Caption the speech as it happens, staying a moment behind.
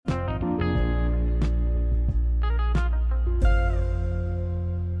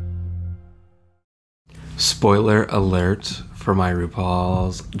Spoiler alert for my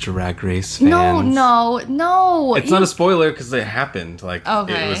RuPaul's Drag Race fans. No. It's not a spoiler because it happened. Like,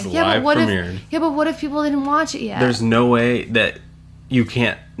 okay. It was live premiered. But what if people didn't watch it yet? There's no way that you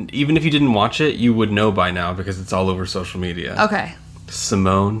can't... Even if you didn't watch it, you would know by now because it's all over social media. Okay.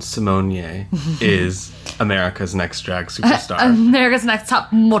 Simone Simonier is America's next drag superstar. America's Next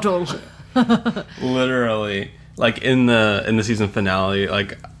Top Model. Literally. Like, in the season finale,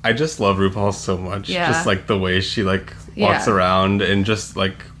 like, I just love RuPaul so much. Yeah. Just, like, the way she, like, walks around and just,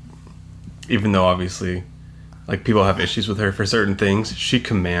 like, even though, obviously, like, people have issues with her for certain things, she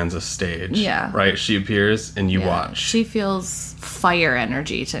commands a stage. Yeah. Right? She appears and you watch. She feels fire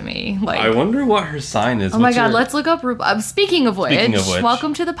energy to me. Like, I wonder what her sign is. Oh my God, let's look up RuPaul. Speaking of which,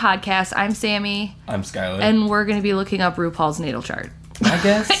 welcome to the podcast. I'm Sammy. I'm Skylar. And we're going to be looking up RuPaul's natal chart. My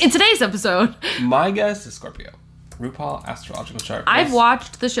guess? In today's episode. My guess is Scorpio. RuPaul astrological chart. I've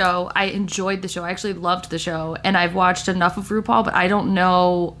watched the show. I enjoyed the show. I actually loved the show. And I've watched enough of RuPaul, but I don't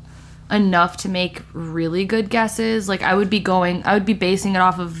know enough to make really good guesses. Like, I would be basing it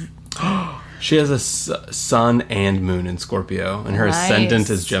off of... She has a sun and moon in Scorpio, and her ascendant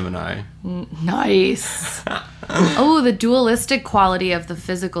is Gemini. Nice. Oh, the dualistic quality of the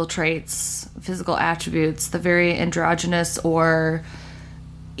physical traits, physical attributes, the very androgynous or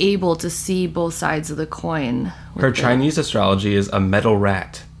able to see both sides of the coin. Her Chinese astrology is a metal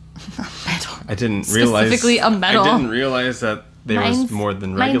rat. Metal. I didn't realize... Specifically a metal. I didn't realize that there was more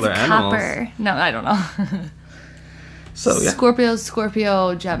than regular animals. Copper. No, I don't know. So, yeah.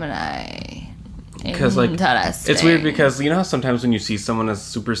 Scorpio, Gemini. Because, like, it's weird because, you know how sometimes when you see someone as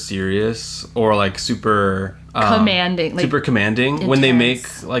super serious or, like, super... commanding. Super commanding. Intense. When they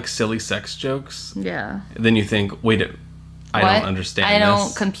make, like, silly sex jokes. Yeah. Then you think, wait, I don't understand I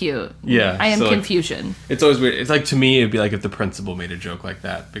don't compute. Yeah. I am so, confusion. Like, it's always weird. It's like, to me, it'd be like if the principal made a joke like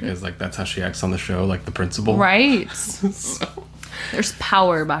that. Because, like, that's how she acts on the show, like the principal. Right. So. There's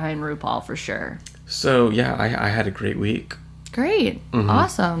power behind RuPaul for sure. So, yeah, I had a great week. Great. Mm-hmm.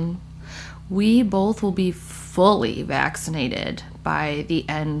 Awesome. We both will be fully vaccinated by the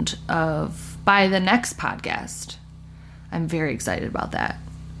next podcast. I'm very excited about that.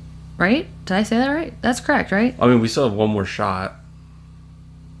 Right? Did I say that right? That's correct, right? I mean, we still have one more shot.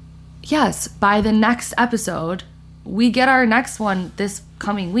 Yes, by the next episode. We get our next one this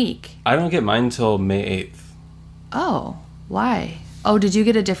coming week. I don't get mine until May 8th. Oh, why? Oh, did you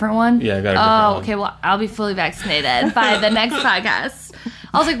get a different one? Yeah, I got a different one. Okay, well, I'll be fully vaccinated by the next podcast.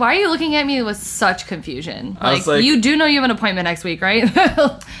 I was like, why are you looking at me with such confusion? Like, you do know you have an appointment next week, right?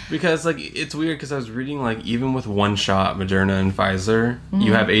 Because, like, it's weird because I was reading, like, even with one shot, Moderna and Pfizer,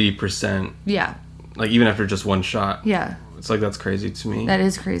 you have 80%. Yeah. Like, even after just one shot. Yeah. It's like, that's crazy to me. That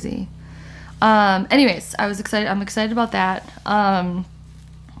is crazy. Anyways, I'm excited about that. Oh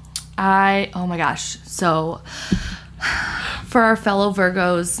my gosh. So... For our fellow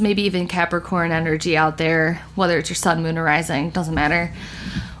Virgos, maybe even Capricorn energy out there, whether it's your sun, moon, or rising, doesn't matter.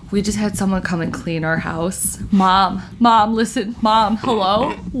 We just had someone come and clean our house. Mom, listen, Mom,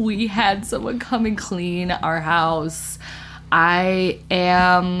 hello? We had someone come and clean our house. I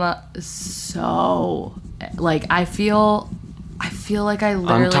am so, like, I feel like I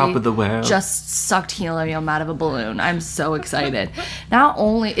literally on top of the world. Just sucked helium out of a balloon. I'm so excited. Not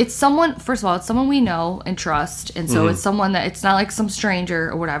only, it's someone, first of all, it's someone we know and trust. And so it's someone that, it's not like some stranger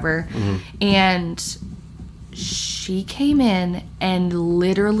or whatever. And she came in and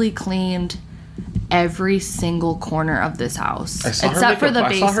literally cleaned every single corner of this house. Except for the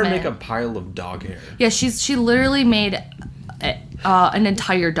basement. I saw her make a pile of dog hair. Yeah, she literally made an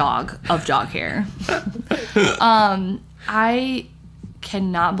entire dog of dog hair. I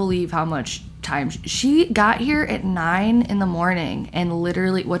cannot believe how much time she got here at 9 in the morning and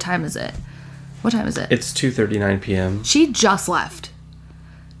literally, what time is it? It's 2:39 p.m. She just left.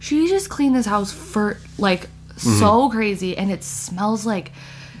 She just cleaned this house for like so crazy, and it smells like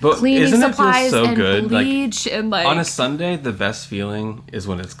cleaning supplies and good? Bleach and like on a Sunday, the best feeling is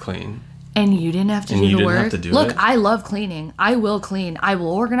when it's clean. And you didn't have to do the work. Look, it. I love cleaning. I will clean. I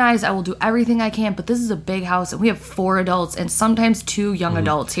will organize. I will do everything I can. But this is a big house, and we have 4 adults and sometimes 2 young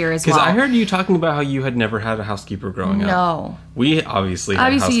adults here as well. Because I heard you talking about how you had never had a housekeeper growing up. No. We obviously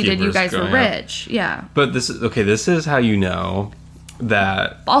had housekeepers. You did. You guys were rich. Yeah. But this is how you know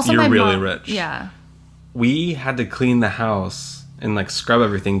that also you're really rich. Yeah. We had to clean the house and like scrub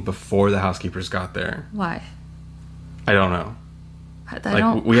everything before the housekeepers got there. Why? I don't know.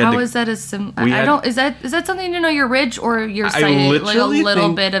 Is that a sim? I don't. Is that something to know you're rich or you're cited like a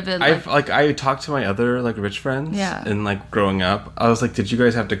little bit of it? I talked to my other like rich friends. Yeah. And like growing up, I was like, did you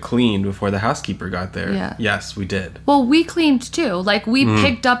guys have to clean before the housekeeper got there? Yeah. Yes, we did. Well, we cleaned too. Like we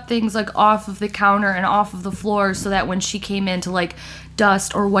picked up things like off of the counter and off of the floor, so that when she came in to like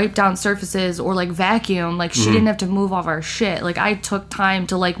dust or wipe down surfaces or like vacuum, like she didn't have to move all of our shit. Like I took time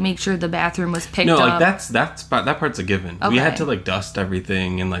to like make sure the bathroom was picked up. No, like that part's a given. Okay. We had to like dust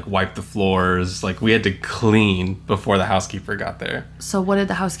everything and like wipe the floors. Like we had to clean before the housekeeper got there. So what did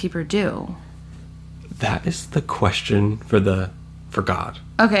the housekeeper do? That is the question for God.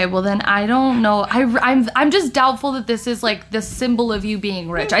 Okay, well then I don't know. I'm just doubtful that this is like the symbol of you being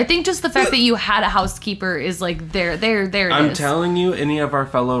rich. I think just the fact that you had a housekeeper is like there it is. I'm telling you, any of our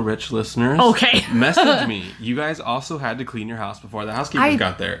fellow rich listeners, okay, message me. You guys also had to clean your house before the housekeeper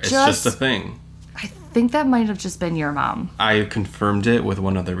got there. It's just a thing. I think that might have just been your mom. I confirmed it with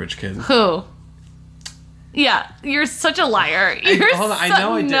one other rich kid. Who? Yeah, you're such a liar. Hold on, I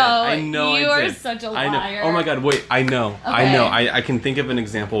know I did. I know you I did. are such a liar. I know. Oh my god, wait, I know. Okay. I know. I can think of an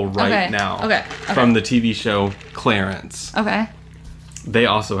example right now. Okay. From the TV show Clarence. Okay. They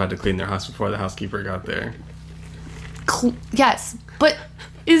also had to clean their house before the housekeeper got there. Yes, but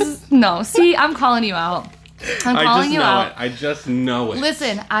no. See, I'm calling you out. I'm calling you out. I just know it.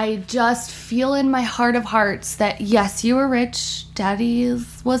 Listen, I just feel in my heart of hearts that yes, you were rich. Daddy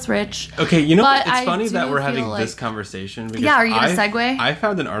was rich. Okay, you know what? It's funny that we're having this converson. Because are you going to segue? I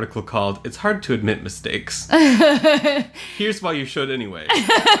found an article called "It's Hard to Admit Mistakes." Here's why you should anyway.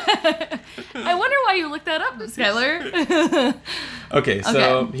 I wonder why you looked that up, Skylar. Okay,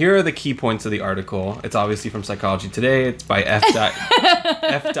 so here are the key points of the article. It's obviously from Psychology Today. It's by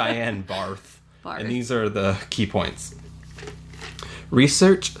F. Diane Barth. And these are the key points.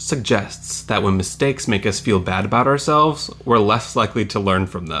 Research suggests that when mistakes make us feel bad about ourselves, we're less likely to learn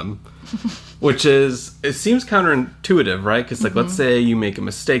from them. Which is, it seems counterintuitive, right? Because like, let's say you make a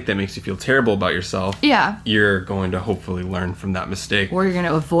mistake that makes you feel terrible about yourself. Yeah. You're going to hopefully learn from that mistake. Or you're going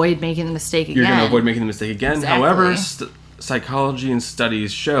to avoid making the mistake again. You're going to avoid making the mistake again. Exactly. However, psychology and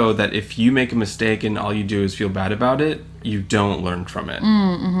studies show that if you make a mistake and all you do is feel bad about it, you don't learn from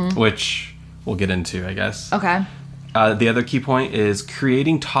it. Which we'll get into, I guess. Okay. The other key point is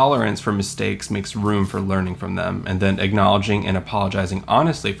creating tolerance for mistakes makes room for learning from them, and then acknowledging and apologizing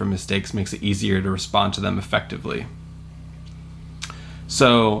honestly for mistakes makes it easier to respond to them effectively.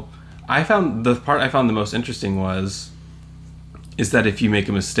 So, the part I found the most interesting is that if you make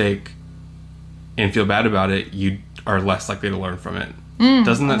a mistake and feel bad about it, you are less likely to learn from it.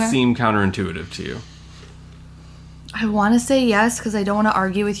 Doesn't that seem counterintuitive to you? I want to say yes because I don't want to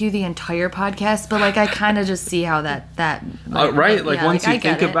argue with you the entire podcast, but like I kind of just see how that right, like once you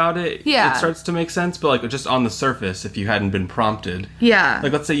think about it, it starts to make sense. But like just on the surface, if you hadn't been prompted,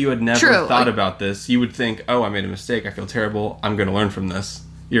 like let's say you had never thought about this, you would think, oh, I made a mistake, I feel terrible, I'm going to learn from this.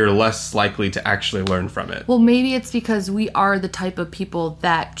 You're less likely to actually learn from it. Well, maybe it's because we are the type of people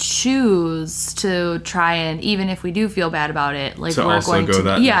that choose to try and, even if we do feel bad about it, like to we're also going go to.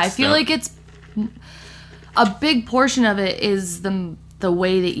 That yeah, I next feel step. like it's a big portion of it is the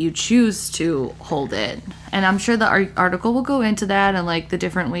way that you choose to hold it. And I'm sure the article will go into that and like the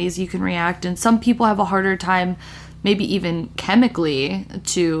different ways you can react. And some people have a harder time, maybe even chemically,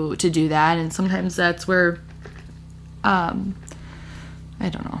 to do that. And sometimes that's where, I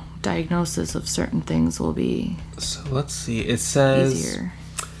don't know, diagnosis of certain things will be. So let's see. It says, easier.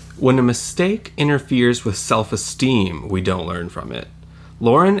 When a mistake interferes with self-esteem, we don't learn from it.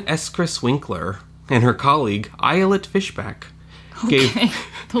 Lauren Eskris Winkler and her colleague, Ayelet Fishback,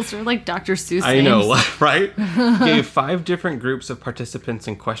 Those are like Dr. Seuss I names. know, right? Gave 5 different groups of participants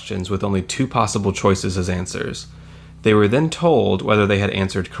and questions with only 2 possible choices as answers. They were then told whether they had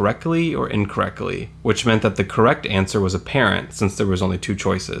answered correctly or incorrectly, which meant that the correct answer was apparent since there was only 2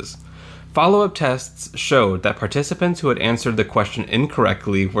 choices. Follow-up tests showed that participants who had answered the question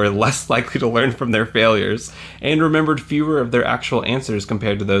incorrectly were less likely to learn from their failures and remembered fewer of their actual answers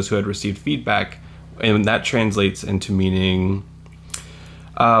compared to those who had received feedback, and that translates into meaning...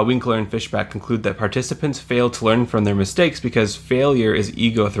 Winkler and Fishback conclude that participants fail to learn from their mistakes because failure is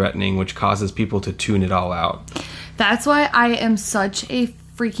ego-threatening, which causes people to tune it all out. That's why I am such a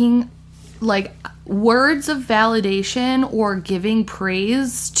freaking, like, words of validation or giving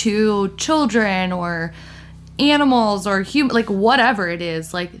praise to children or animals or human, like whatever it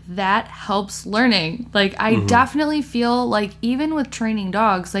is, like that helps learning. Like I definitely feel like even with training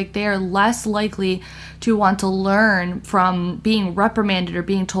dogs, like they are less likely to want to learn from being reprimanded or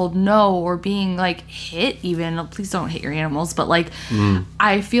being told no or being like hit even. Please don't hit your animals, but like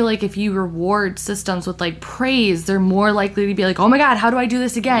I feel like if you reward systems with like praise, they're more likely to be like, oh my god, how do I do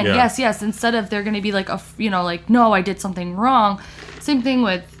this again? Yeah. Yes, instead of they're going to be like like, no, I did something wrong. Same thing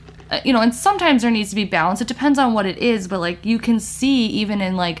with and sometimes there needs to be balance. It depends on what it is, but like you can see even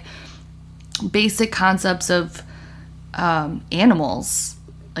in like basic concepts of animals,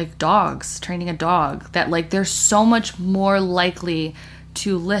 like dogs, training a dog, that like they're so much more likely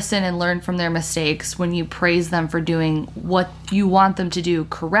to listen and learn from their mistakes when you praise them for doing what you want them to do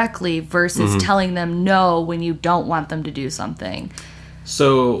correctly versus telling them no when you don't want them to do something.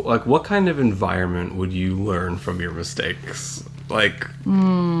 So, like, what kind of environment would you learn from your mistakes? Like,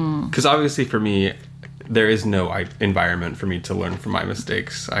 because obviously for me, there is no environment for me to learn from my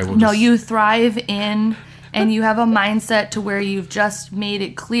mistakes. You thrive in, and you have a mindset to where you've just made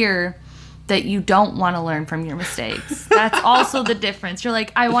it clear that you don't want to learn from your mistakes. That's also the difference. You're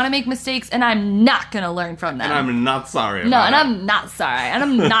like, I want to make mistakes, and I'm not going to learn from them. And I'm not sorry about it. I'm not sorry. And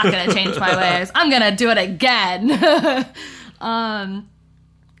I'm not going to change my ways. I'm going to do it again.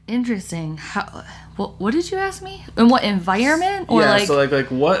 Interesting. What did you ask me? In what environment? Or so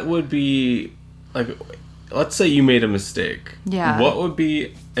like what would be, like, let's say you made a mistake. Yeah. What would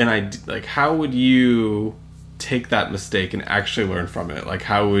be like, how would you take that mistake and actually learn from it? Like,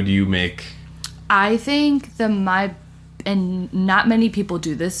 how would you make... I think and not many people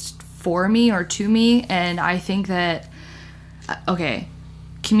do this for me or to me, and I think that,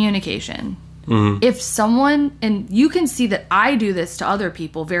 communication. If someone, and you can see that I do this to other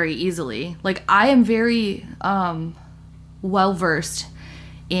people very easily, like I am very well-versed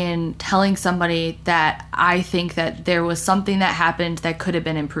in telling somebody that I think that there was something that happened that could have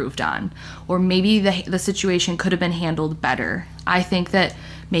been improved on, or maybe the situation could have been handled better. I think that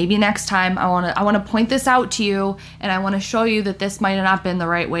maybe next time I want to point this out to you, and I want to show you that this might have not been the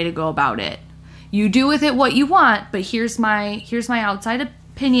right way to go about it. You do with it what you want, but here's my outside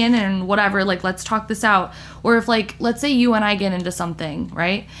opinion and whatever, like, let's talk this out. Or if, like, let's say you and I get into something,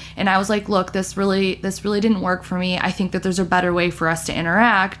 right? And I was like, look, this really didn't work for me. I think that there's a better way for us to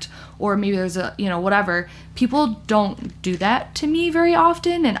interact, or maybe there's a, whatever. People don't do that to me very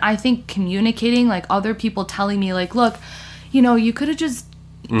often, and I think communicating, like other people telling me, like, look, you could have just,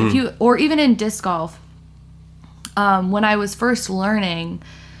 if you, or even in disc golf, when I was first learning,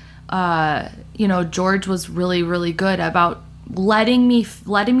 George was really, really good about letting me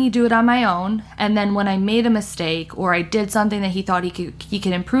do it on my own. And then when I made a mistake or I did something that he thought he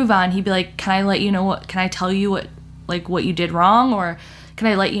could improve on, he'd be like, can I tell you what you did wrong, or can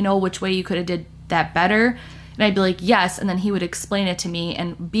I let you know which way you could have did that better? And I'd be like, yes. And then he would explain it to me,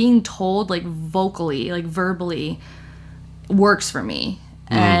 and being told, like, vocally, like verbally, works for me.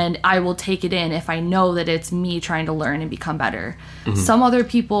 And I will take it in if I know that it's me trying to learn and become better. Some other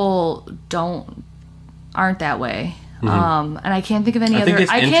people aren't that way. And I can't think of any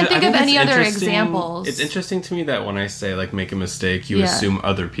other examples. It's interesting to me that when I say, like, make a mistake, you assume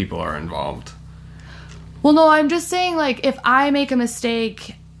other people are involved. Well, no, I'm just saying, like, if I make a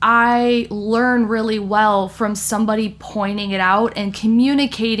mistake, I learn really well from somebody pointing it out and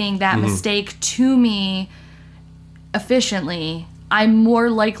communicating that mistake to me efficiently. I'm more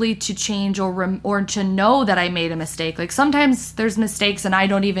likely to change or to know that I made a mistake. Like, sometimes there's mistakes and I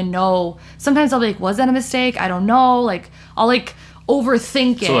don't even know. Sometimes I'll be like, was that a mistake? I don't know. Like, I'll, like,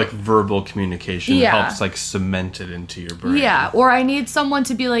 overthink it. So, like, verbal communication helps, like, cement it into your brain. Yeah, or I need someone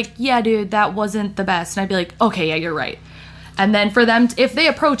to be like, yeah, dude, that wasn't the best. And I'd be like, okay, yeah, you're right. And then for them, if they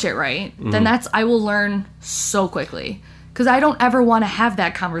approach it right, then I will learn so quickly. Because I don't ever want to have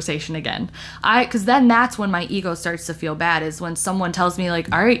that conversation again. Because then that's when my ego starts to feel bad, is when someone tells me,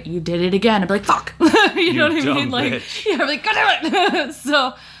 like, all right, you did it again. I'd be like, fuck. you know what I mean? Like, bitch. Yeah, I'm like, go do it.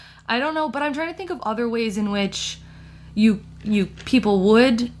 So, I don't know. But I'm trying to think of other ways in which you people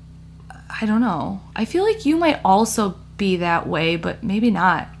would, I don't know. I feel like you might also be that way, but maybe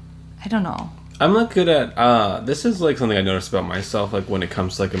not. I don't know. I'm not good at, this is, like, something I noticed about myself, like, when it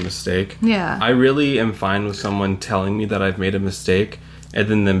comes to, like, a mistake. Yeah. I really am fine with someone telling me that I've made a mistake, and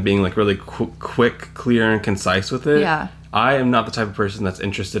then them being, like, really quick, clear, and concise with it. Yeah. I am not the type of person that's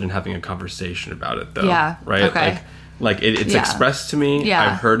interested in having a conversation about it, though. Yeah. Right? Okay. Like it's expressed to me.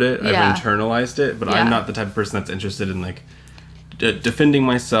 Yeah. I've heard it. Yeah. I've internalized it. But I'm not the type of person that's interested in, like, defending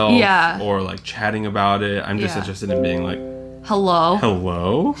myself or, like, chatting about it. I'm just interested in being like,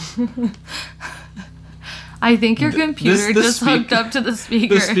 Hello. I think your computer the just hooked up to the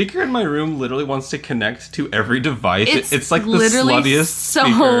speaker. The speaker in my room literally wants to connect to every device. It's like the literally sluttiest so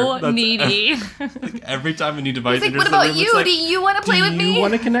speaker. needy. Like every time a new device It's like, enters what the about room, you? it's like, Do you want to play with do me? you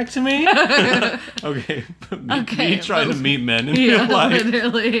want to connect to me? Okay. Me trying to meet men in real life.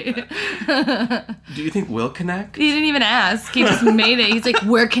 Literally. Do you think we'll connect? He didn't even ask. He just made it. He's like,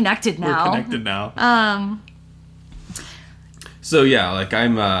 we're connected now. We're connected now. So yeah, like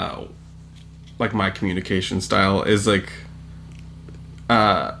I'm like my communication style is like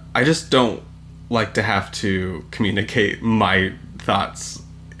I just don't like to have to communicate my thoughts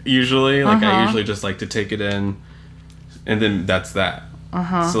usually. Like I usually just like to take it in and then that's that.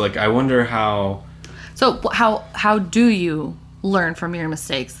 So like I wonder how. So how do you learn from your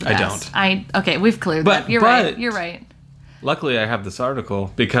mistakes the best? Okay, we've cleared that. You're right. You're right. Luckily I have this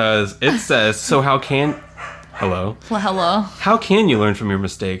article because it says so how can hello. Well, hello. How can you learn from your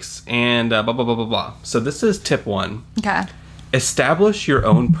mistakes? And blah, blah, blah, blah, blah. So this is tip 1. Okay. Establish your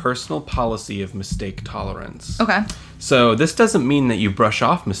own personal policy of mistake tolerance. Okay. So this doesn't mean that you brush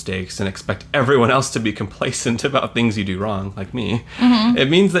off mistakes and expect everyone else to be complacent about things you do wrong, like me. It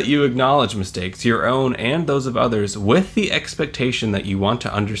means that you acknowledge mistakes, your own and those of others, with the expectation that you want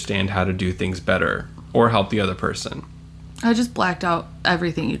to understand how to do things better or help the other person. I just blacked out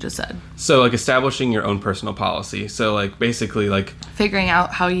everything you just said. So, like, establishing your own personal policy. So, like, basically, like... Figuring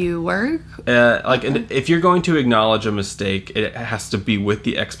out how you work? And if you're going to acknowledge a mistake, it has to be with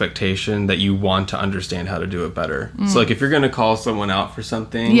the expectation that you want to understand how to do it better. So, like, if you're going to call someone out for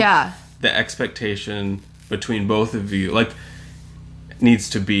something... Yeah. The expectation between both of you, like...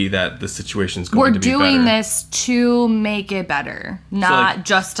 needs to be that the situation's going to be better. We're doing this to make it better, not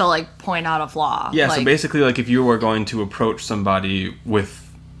just to like point out a flaw. Yeah, so basically like if you were going to approach somebody with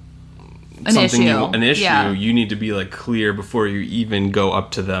an issue, you need to be like clear before you even go up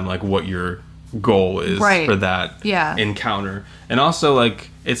to them like what your goal is for that encounter. And also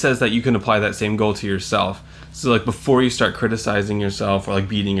like it says that you can apply that same goal to yourself. So like before you start criticizing yourself or like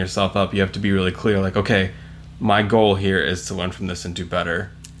beating yourself up, you have to be really clear like, okay, my goal here is to learn from this and do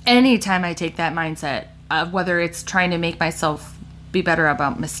better. Anytime I take that mindset, whether it's trying to make myself be better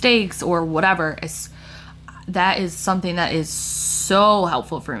about mistakes or whatever, that is something that is so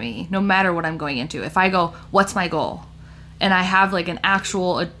helpful for me, no matter what I'm going into. If I go, what's my goal? And I have like an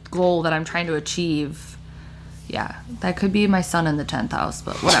actual goal that I'm trying to achieve, that could be my son in the 10th house,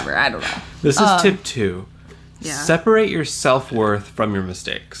 but whatever, I don't know. This is tip 2. Yeah. Separate your self-worth from your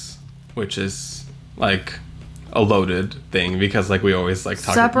mistakes, which is like... a loaded thing because like we always like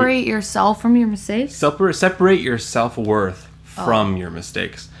talk separate yourself from your mistakes. Separate your self-worth from your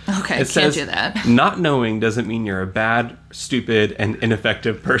mistakes. Okay, can't do that. Not knowing doesn't mean you're a bad, stupid, and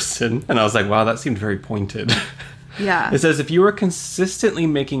ineffective person. And I was like, wow, that seemed very pointed. Yeah. It says if you are consistently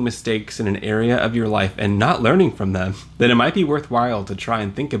making mistakes in an area of your life and not learning from them, then it might be worthwhile to try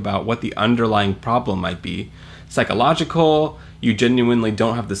and think about what the underlying problem might be. Psychological, you genuinely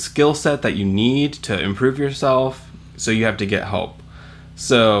don't have the skill set that you need to improve yourself, so you have to get help.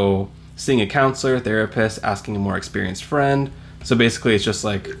 So seeing a counselor, therapist, asking a more experienced friend. So basically it's just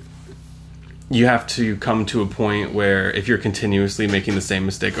like you have to come to a point where if you're continuously making the same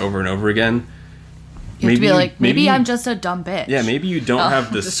mistake over and over again, you have to be like, maybe I'm just a dumb bitch. Yeah, maybe you don't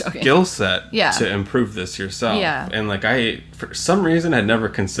have the skill set to improve this yourself. Yeah. And like I, for some reason, had never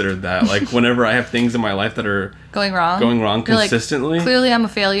considered that. Like whenever I have things in my life that are going wrong consistently. Like, clearly I'm a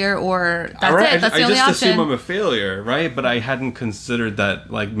failure or that's it. That's the only option. I just assume I'm a failure, right? But I hadn't considered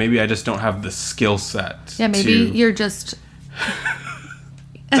that like maybe I just don't have the skill set. Yeah, maybe you're just...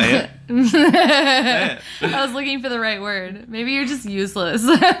 Say it. I was looking for the right word. Maybe you're just useless.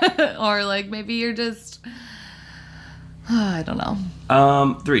 Or like maybe you're just I don't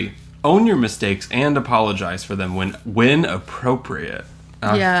know. 3. Own your mistakes and apologize for them when appropriate.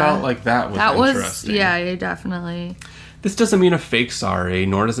 I felt like that was interesting. Yeah, definitely. This doesn't mean a fake sorry,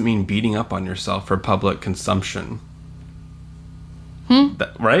 nor does it mean beating up on yourself for public consumption.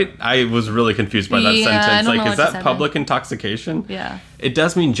 Right? I was really confused by that sentence. Like, is that public intoxication? Yeah. It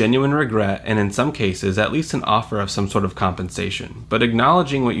does mean genuine regret, and in some cases, at least an offer of some sort of compensation. But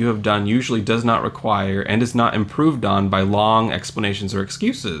acknowledging what you have done usually does not require and is not improved on by long explanations or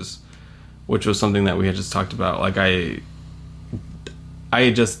excuses, which was something that we had just talked about. Like, I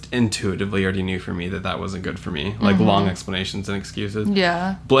just intuitively already knew for me that wasn't good for me. Like, long explanations and excuses.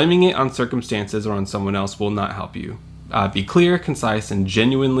 Yeah. Blaming it on circumstances or on someone else will not help you. Be clear, concise, and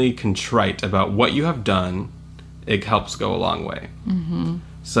genuinely contrite about what you have done. It helps go a long way. Mm-hmm.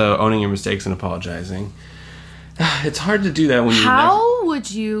 So owning your mistakes and apologizing. It's hard to do that when you... How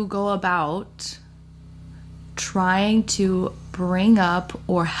would you go about trying to bring up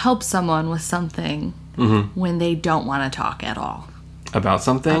or help someone with something when they don't want to talk at all About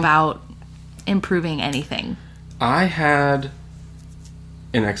something? about improving anything. I had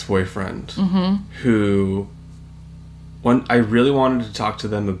an ex-boyfriend who, when I really wanted to talk to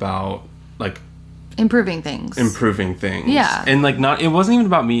them about, like, Improving things. improving things. Yeah. And, like, it wasn't even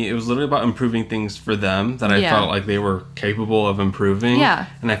about me. It was literally about improving things for them that I Yeah. felt like they were capable of improving. Yeah.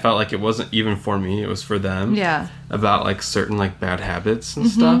 And I felt like it wasn't even for me. It was for them. Yeah. About, like, certain, like, bad habits and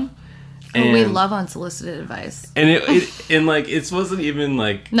stuff. And we love unsolicited advice. And it wasn't even,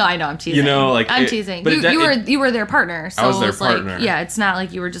 like... No, I know, I'm teasing. You know, like... I'm teasing. But You were their partner. So I was their it was like, partner. yeah, it's not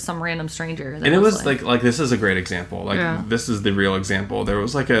like you were just some random stranger. And it was like this is a great example. Like, Yeah. this is the real example. There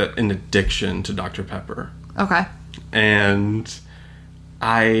was, like, an addiction to Dr. Pepper. Okay. And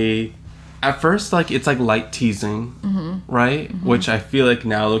at first, like, it's like light teasing, right? Which I feel like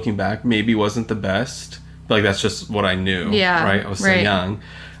now looking back maybe wasn't the best. But, like, that's just what I knew. Yeah, Right? I was so right. young.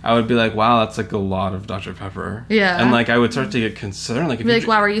 I would be like, wow, that's like a lot of Dr. Pepper. Yeah. And, like, I would start to get concerned. Like, if Be you like,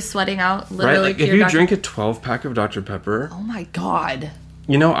 wow, are you sweating out? right? Literally, Like, if your you doctor- drink a 12-pack of Dr. Pepper, Oh my God.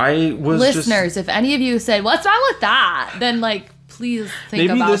 you know, I was Listeners, if any of you said, what's wrong with that? Then, like, please think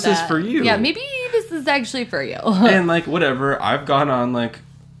Maybe about this is that. for you. Yeah, maybe this is actually for you. And, like, whatever, I've gone on, like,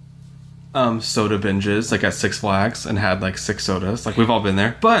 soda binges, like, at Six Flags and had, like, 6 sodas. Like, we've all been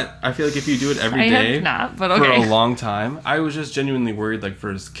there. But I feel like if you do it every I day have not, but for okay. a long time, I was just genuinely worried, like,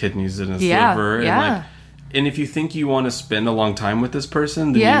 for his kidneys and his Yeah, liver. And, yeah. like, and if you think you want to spend a long time with this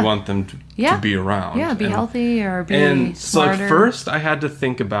person, then Yeah. you want them Yeah. to be around. Yeah, be And- healthy or be And so, smarter. like, first I had to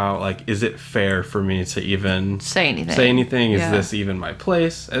think about, like, is it fair for me to even Say anything. say anything? Is Yeah. this even my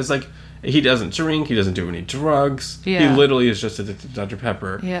place? It's like, he doesn't drink, he doesn't do any drugs. He Yeah. literally is just addicted to Dr.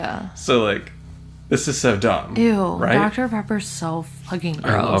 Pepper. Yeah. So, like, this is so dumb. Ew. Right? Dr. Pepper's so fucking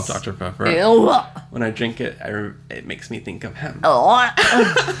gross. I love Dr. Pepper. Ew. When I drink it, it makes me think of him.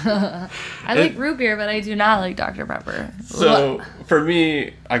 I like root beer, but I do not like Dr. Pepper. So, for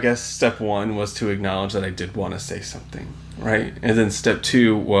me, I guess step 1 was to acknowledge that I did want to say something, right? And then step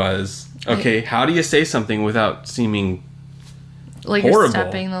 2 was, okay, how do you say something without seeming like horrible. you're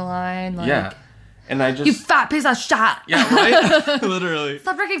stepping the line. Like, yeah. And I just... You fat piece of shit. Yeah, right? Literally.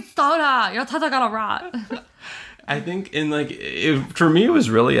 Stop drinking soda. Your teeth are gonna rot. I think for me, it was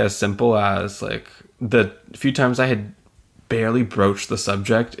really as simple as, like, the few times I had barely broached the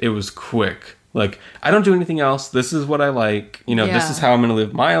subject, it was quick. Like, I don't do anything else. This is what I like. You know, this Yeah. is how I'm going to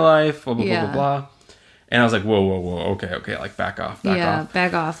live my life, blah, blah, Yeah. blah, blah, blah. And I was like, whoa. Okay. Like, back off.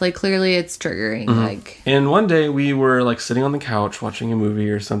 Back off. Like, clearly it's triggering. Like, And one day we were, like, sitting on the couch watching a movie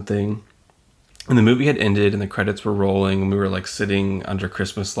or something. And the movie had ended and the credits were rolling. And we were, like, sitting under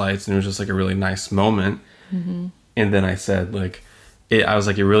Christmas lights. And it was just, like, a really nice moment. And then I said, like, I was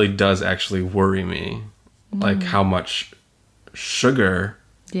like, it really does actually worry me. Like, how much sugar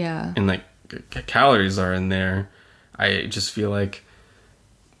yeah. and, like, calories are in there. I just feel like...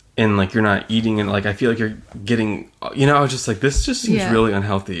 And, like, you're not eating, and, like, I feel like you're getting, you know, I was just like, this just seems Yeah. really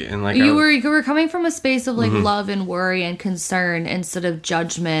unhealthy. And, like, You were coming from a space of, like, love and worry and concern instead of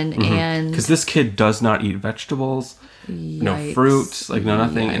judgment and... because this kid does not eat vegetables, no Yikes. fruit, like, no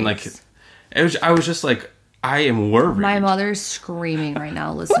nothing. And, like, Yikes. I was just like, I am worried. My mother's screaming right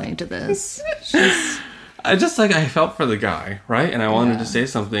now listening to this. She's... I felt for the guy, right? And I wanted to say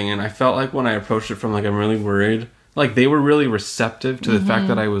something, and I felt like when I approached it from, like, I'm really worried, like, they were really receptive to the fact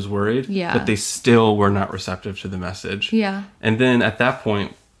that I was worried, Yeah. but they still were not receptive to the message. Yeah. And then at that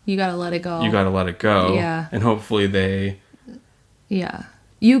point, You gotta let it go. you got to let it go. Yeah. And hopefully they, Yeah.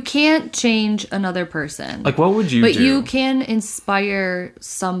 You can't change another person. like, what would you but do? you can inspire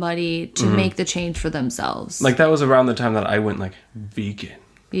somebody to make the change for themselves. Like, that was around the time that I went, like, vegan.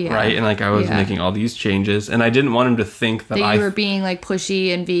 Yeah. Right? And, like, I was Yeah. making all these changes, and I didn't want him to think that that you were being like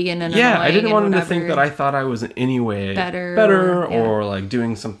pushy and vegan and yeah, I annoying didn't and want him to whatever. think that I thought I was in any way Better or, or- yeah. like,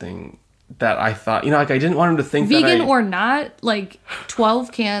 doing something that I thought, you know, like, I didn't want him to think vegan that or not, like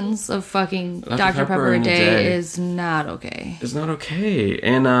 12 cans of fucking Dr. Pepper a in a day day. is not okay. it's not okay.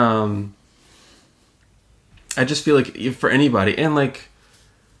 And I just feel like for anybody, and, like,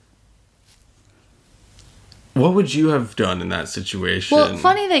 what would you have done in that situation? Well,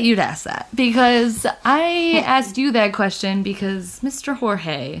 funny that you'd ask that, because I asked you that question because Mr.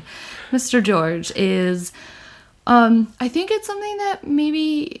 Jorge, Mr. George is, I think it's something that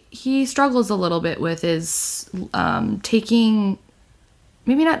maybe he struggles a little bit with is maybe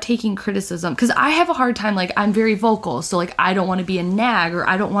not taking criticism, because I have a hard time, like, I'm very vocal, so, like, I don't want to be a nag, or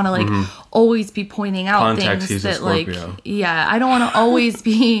I don't want to, like, always be pointing out Context, things he's a that, like, Scorpio. yeah, I don't want to always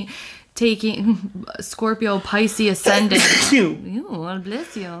be taking Scorpio Pisces ascendant. Ew, well,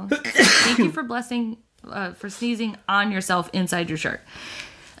 bless you. Thank you for blessing, for sneezing on yourself inside your shirt.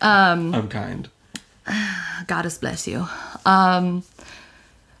 I'm kind. Goddess bless you.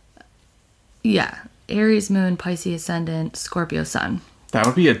 Yeah. Aries moon, Pisces ascendant, Scorpio sun. That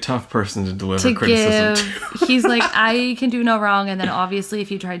would be a tough person to deliver criticism to. He's like, I can do no wrong. And then obviously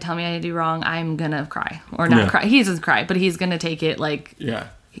if you try to tell me I do wrong, I'm going to cry. Or not cry. He doesn't cry, but he's going to take it like... Yeah.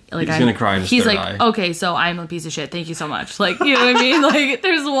 Like he's going to cry in his He's third like, eye. okay, so I'm a piece of shit. Thank you so much. Like, you know what I mean? Like,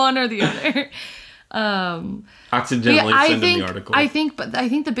 there's one or the other. Accidentally send in the article. I think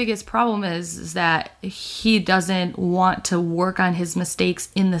the biggest problem is that he doesn't want to work on his mistakes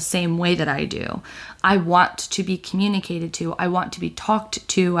in the same way that I do. I want to be communicated to. I want to be talked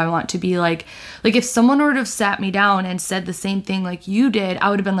to. I want to be like if someone would have sat me down and said the same thing like you did, I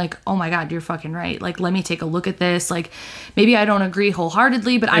would have been like, oh my God, you're fucking right. Like, let me take a look at this. Like, maybe I don't agree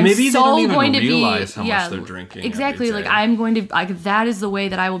wholeheartedly, but I'm maybe so they don't even going to realize be, how much they're drinking. Exactly. Like, I'm going to, like, that is the way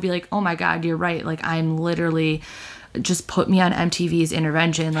that I will be like, oh my God, you're right. Like, I'm literally, just put me on MTV's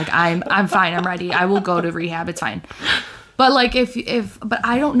Intervention. Like, I'm fine. I'm ready. I will go to rehab. It's fine. But like but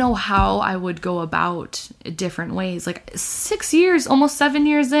I don't know how I would go about different ways. Like 6 years, almost 7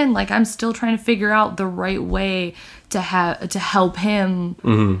 years in, like I'm still trying to figure out the right way to help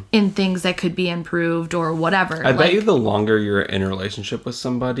him in things that could be improved or whatever. I bet you the longer you're in a relationship with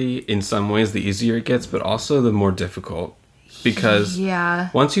somebody, in some ways the easier it gets, but also the more difficult. Because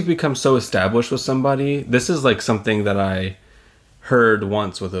once you become so established with somebody, this is like something that I heard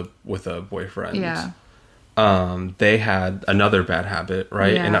once with a boyfriend. Yeah. They had another bad habit,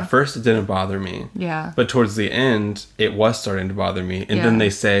 right? Yeah. And at first it didn't bother me. Yeah. But towards the end, it was starting to bother me. And then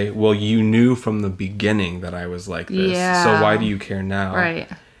they say, well, you knew from the beginning that I was like this. Yeah. So why do you care now? Right.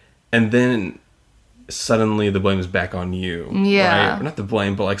 And then suddenly the blame is back on you. Yeah. Right? Or not the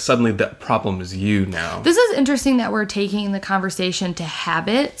blame, but like suddenly the problem is you now. This is interesting that we're taking the conversation to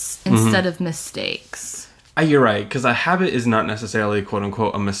habits instead of mistakes. You're right, because a habit is not necessarily quote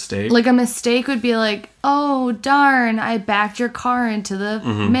unquote a mistake. Like a mistake would be like, oh darn, I backed your car into the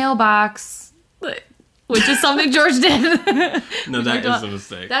mailbox, which is something George did. No, that is a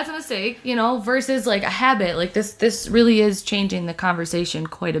mistake. That's a mistake, versus like a habit. Like this really is changing the conversation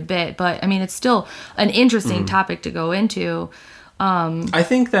quite a bit. But I mean, it's still an interesting topic to go into. I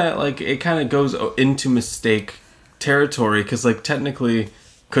think that like it kind of goes into mistake territory because like technically.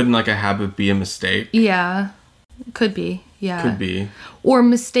 Couldn't like a habit be a mistake? Yeah. Could be. Yeah. Could be. Or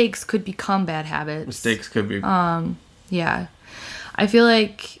mistakes could become bad habits. Mistakes could be. Yeah. I feel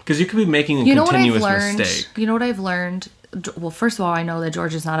like... Because you could be making a continuous mistake. You know what I've learned? Well, first of all, I know that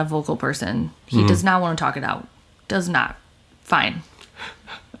George is not a vocal person. He does not want to talk it out. Does not. Fine.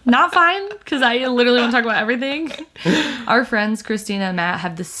 Not fine, because I literally want to talk about everything. Our friends, Christina and Matt,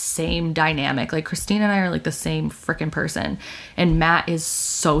 have the same dynamic. Like, Christina and I are, like, the same freaking person. And Matt is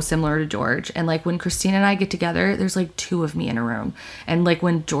so similar to George. And, like, when Christina and I get together, there's, like, two of me in a room. And, like,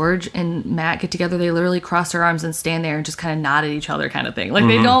 when George and Matt get together, they literally cross their arms and stand there and just kind of nod at each other kind of thing. Like,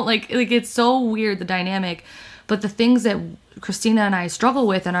 they don't, like, it's so weird, the dynamic. But the things that Christina and I struggle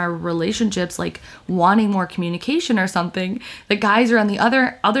with in our relationships, like wanting more communication or something, the guys are on the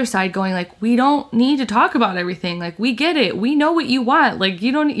other side going like, we don't need to talk about everything. Like, we get it. We know what you want. Like,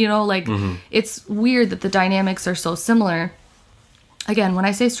 you don't, like it's weird that the dynamics are so similar. Again, when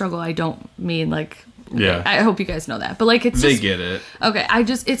I say struggle, I don't mean like, I hope you guys know that, but like, it's they just, get it. Okay.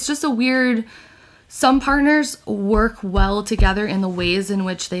 It's just a weird, some partners work well together in the ways in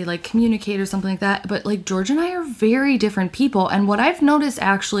which they like communicate or something like that. But like George and I are very different people. And what I've noticed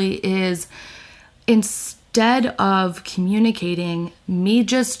actually is instead of communicating, me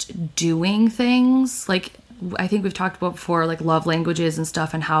just doing things, like I think we've talked about before, like love languages and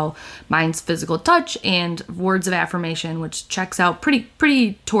stuff, and how mine's physical touch and words of affirmation, which checks out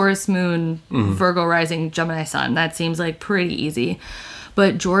pretty Taurus moon, Virgo rising, Gemini sun. That seems like pretty easy.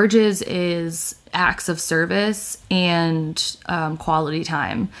 But George's is acts of service and quality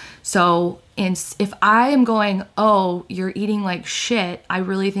time. So if I am going, oh, you're eating like shit, I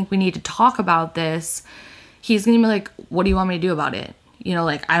really think we need to talk about this, he's going to be like, what do you want me to do about it?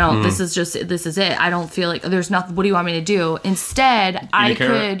 Like, I don't, this is it. I don't feel like there's nothing, what do you want me to do? Instead, I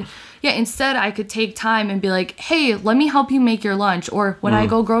could take time and be like, hey, let me help you make your lunch. Or when I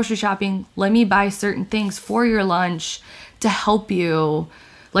go grocery shopping, let me buy certain things for your lunch to help you.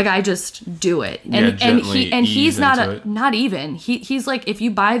 Like, I just do it. And he's not even. He's like, if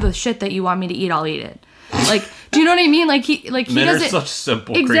you buy the shit that you want me to eat, I'll eat it. Like, do you know what I mean? Like he Men are doesn't such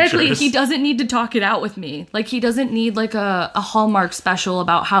simple exactly. creatures. He doesn't need to talk it out with me. Like he doesn't need like a Hallmark special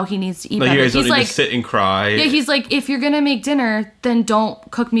about how he needs to eat Like better. you guys don't He's need like, to sit and cry. yeah, he's like, if you're gonna make dinner, then don't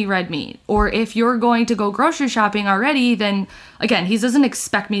cook me red meat. Or if you're going to go grocery shopping already, then again, he doesn't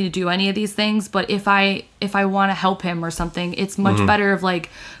expect me to do any of these things. But if I want to help him or something, it's much better of like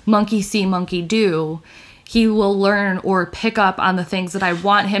monkey see, monkey do. He will learn or pick up on the things that I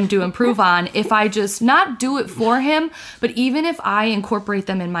want him to improve on if I just not do it for him, but even if I incorporate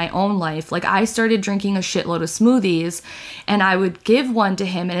them in my own life. Like I started drinking a shitload of smoothies and I would give one to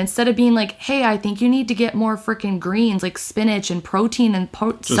him, and instead of being like, hey, I think you need to get more freaking greens like spinach and protein and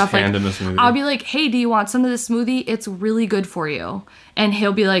stuff like hand him a smoothie. I'll be like, hey, do you want some of this smoothie? It's really good for you. And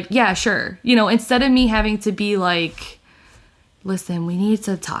he'll be like, yeah, sure. You know, instead of me having to be like, listen, we need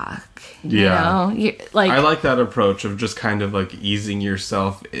to talk. Yeah. You know? Like, I like that approach of just kind of like easing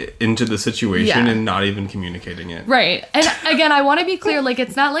yourself into the situation Yeah. and not even communicating it. right. And again, I want to be clear, like,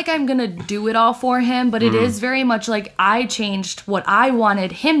 it's not like I'm going to do it all for him, but it is very much like I changed what I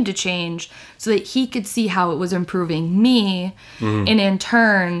wanted him to change so that he could see how it was improving me. And in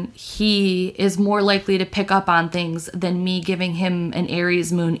turn, he is more likely to pick up on things than me giving him an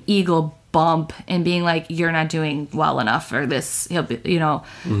Aries moon eagle bump and being like, you're not doing well enough, or this. He'll be, you know,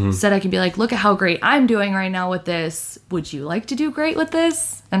 instead I can be like, look at how great I'm doing right now with this. Would you like to do great with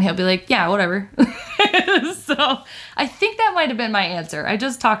this? And he'll be like, yeah, whatever. So I think that might have been my answer. I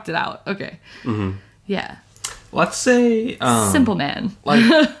just talked it out. Okay. Yeah. Let's say Simple man.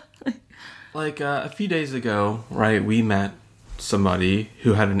 like a few days ago, right, we met somebody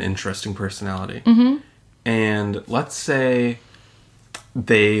who had an interesting personality. And let's say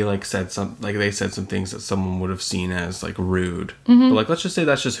they said some things that someone would have seen as like rude. But like, let's just say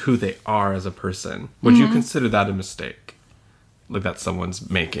that's just who they are as a person. Would you consider that a mistake? Like that someone's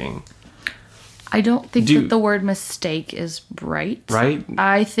making? I don't think that the word mistake is right. Right?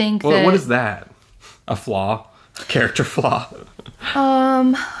 I think Well, that... what is that? A flaw? A character flaw?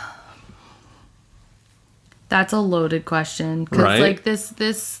 That's a loaded question. Because Right? like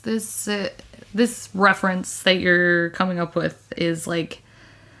this reference that you're coming up with is like...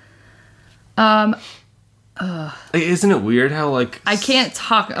 Isn't it weird how like... I can't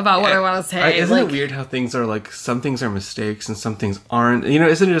talk about what I want to say. Isn't like, it weird how things are like, some things are mistakes and some things aren't? You know,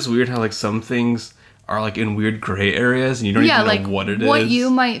 isn't it just weird how like some things are like in weird gray areas and you don't even know what it is? What you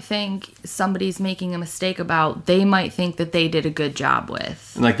might think somebody's making a mistake about, they might think that they did a good job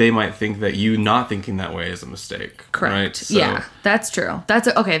with. And like they might think that you not thinking that way is a mistake. Correct. Right? So Yeah, that's true. That's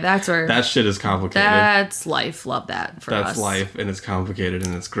where... that shit is complicated. That's life. Love that for us. That's life, and it's complicated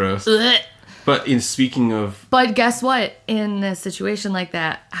and it's gross. Ugh. But in speaking of... But guess what? In a situation like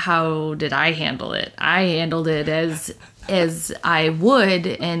that, how did I handle it? I handled it as I would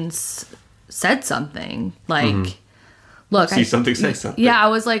and said something like, "Look, See something, say something." Yeah, I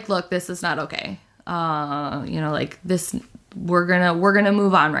was like, "Look, this is not okay. You know, like this. We're gonna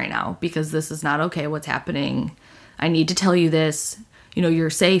move on right now because this is not okay. What's happening? I need to tell you this. You know, you're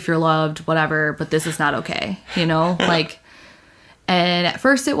safe, you're loved, whatever. But this is not okay. You know, like." And at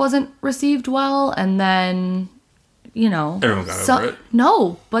first it wasn't received well, and then, you know... Everyone got over it.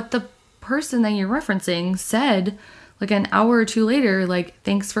 No, but the person that you're referencing said, like, an hour or two later, like,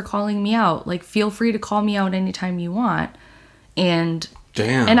 thanks for calling me out. Like, feel free to call me out anytime you want. And...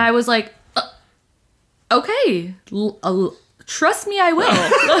 Damn. And I was like, okay, trust me, I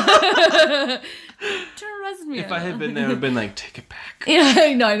will. Trust me. If I had been there, I would have been like, take it back. Yeah,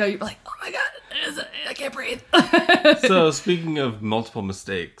 I know. You'd be like, oh my God, I can't breathe. So, speaking of multiple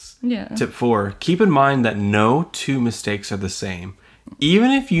mistakes, Yeah. tip 4, keep in mind that no two mistakes are the same. Even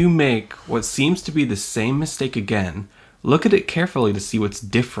if you make what seems to be the same mistake again, look at it carefully to see what's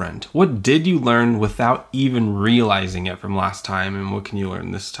different. What did you learn without even realizing it from last time, and what can you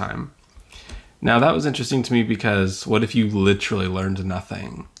learn this time? Now, that was interesting to me because what if you literally learned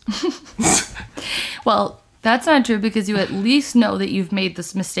nothing? Well, that's not true because you at least know that you've made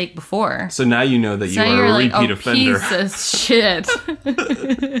this mistake before. So now you know that you So are you're a like, repeat offender. piece of shit.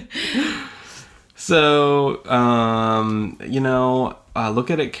 So,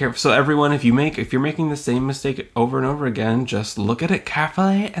 look at it carefully. So everyone, if you're making the same mistake over and over again, just look at it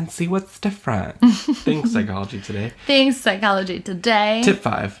carefully and see what's different. Thanks, Psychology Today. Thanks, Psychology Today. Tip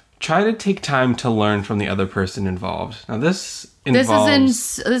 5. Try to take time to learn from the other person involved. Now this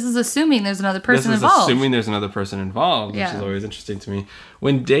involves... This is assuming there's another person This is involved. assuming there's another person involved, which Yeah. is always interesting to me.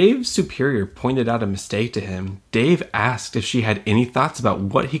 When Dave's superior pointed out a mistake to him, Dave asked if she had any thoughts about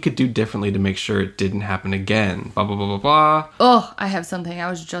what he could do differently to make sure it didn't happen again. Blah, blah, blah, blah, blah. Oh, I have something.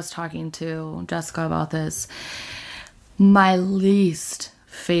 I was just talking to Jessica about this. My least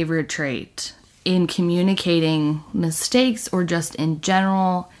favorite trait in communicating mistakes or just in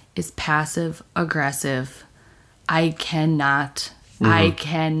general is passive aggressive. I cannot.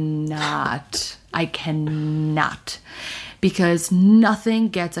 Because nothing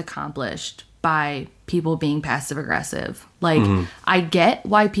gets accomplished by people being passive aggressive. Like, I get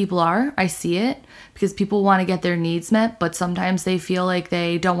why people are. I see it because people want to get their needs met, but sometimes they feel like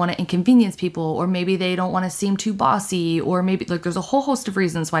they don't want to inconvenience people, or maybe they don't want to seem too bossy, or maybe like there's a whole host of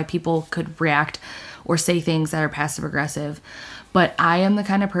reasons why people could react or say things that are passive aggressive. But I am the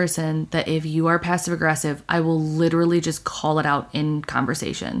kind of person that if you are passive aggressive, I will literally just call it out in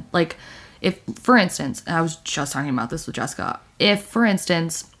conversation. Like, if, for instance, I was just talking about this with Jessica. If, for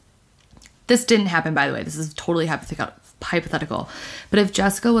instance, this didn't happen, by the way, this is totally hypothetical. But if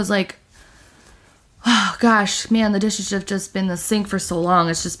Jessica was like, oh gosh, man, the dishes have just been in the sink for so long.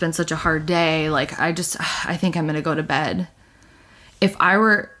 It's just been such a hard day. Like, I think I'm going to go to bed. If I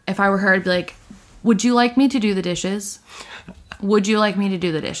were her, I'd be like, would you like me to do the dishes? Would you like me to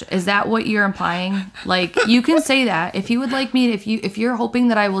do the dishes? Is that what you're implying? Like, you can say that. If you would like me, if you're hoping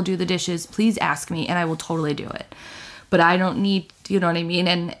that I will do the dishes, please ask me and I will totally do it. But I don't need, you know what I mean?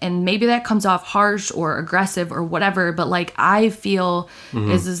 And maybe that comes off harsh or aggressive or whatever, but like, I feel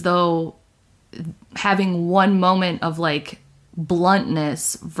is as though having one moment of like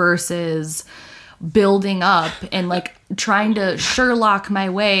bluntness versus building up and like trying to Sherlock my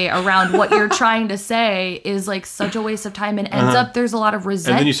way around what you're trying to say is like such a waste of time, and ends up there's a lot of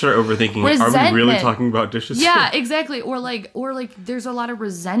resentment. And then you start overthinking, like, are we really talking about dishes? Yeah, exactly. Or like there's a lot of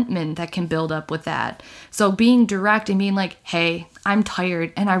resentment that can build up with that. So being direct and being like, hey, I'm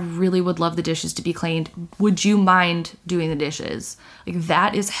tired and I really would love the dishes to be cleaned. Would you mind doing the dishes? Like,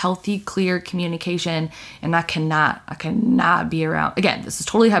 that is healthy, clear communication, and I cannot be around. Again, this is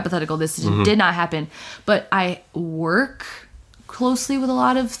totally hypothetical. This did not happen, but I work closely with a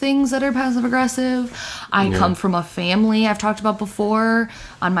lot of things that are passive aggressive. I come from a family I've talked about before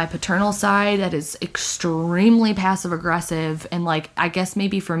on my paternal side that is extremely passive aggressive, and like, I guess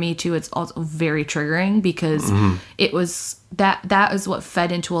maybe for me too, it's also very triggering because it was that is what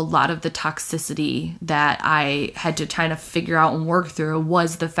fed into a lot of the toxicity that I had to kind of figure out and work through,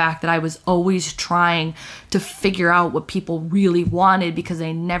 was the fact that I was always trying to figure out what people really wanted because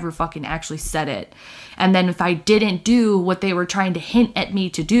they never fucking actually said it. And then if I didn't do what they were trying to hint at me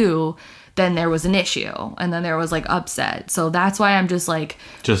to do, then there was an issue. And then there was like upset. So that's why I'm just like,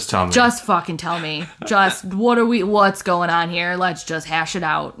 just tell me. Just fucking tell me. Just what's going on here? Let's just hash it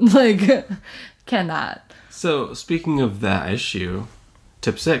out. Like, cannot. So, speaking of that issue,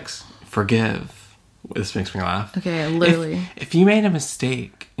 tip 6, forgive. This makes me laugh. Okay, literally. If you made a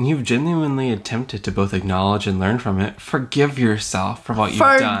mistake and you've genuinely attempted to both acknowledge and learn from it, forgive yourself for what you've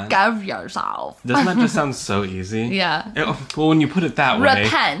done. Forgive yourself. Doesn't that just sound so easy? Yeah. Well, when you put it that way.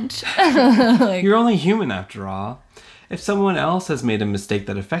 Repent. You're only human after all. If someone else has made a mistake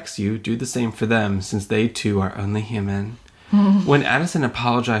that affects you, do the same for them, since they too are only human. When Addison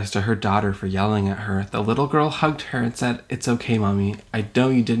apologized to her daughter for yelling at her, the little girl hugged her and said, "It's okay, Mommy. I know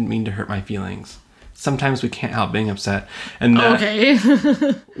you didn't mean to hurt my feelings. Sometimes we can't help being upset." And okay.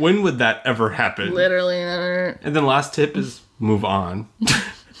 When would that ever happen? Literally never. And then last tip is move on.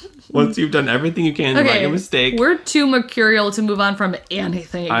 Once you've done everything you can to make a mistake. We're too mercurial to move on from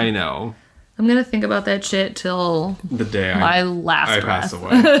anything. I know. I'm gonna think about that shit till the day my last breath. Pass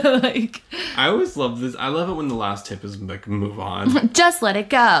away. Like, I always love this. I love it when the last tip is like, move on. Just let it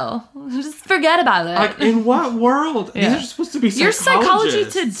go. Just forget about it. Like, in what world? Yeah. These are supposed to be Your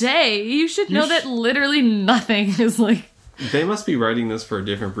psychologists. Psychology Today. You should know that literally nothing is like. They must be writing this for a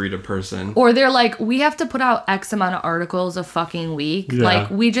different breed of person. Or they're like, we have to put out X amount of articles a fucking week. Yeah.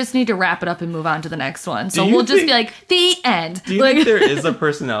 Like, we just need to wrap it up and move on to the next one. So we'll just be like, the end. Do you think there is a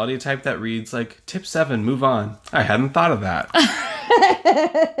personality type that reads like, tip 7, move on? I hadn't thought of that.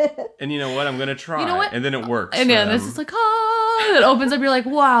 And you know what? I'm going to try. You know what? And then it works. And yeah, this is like, it opens up. You're like,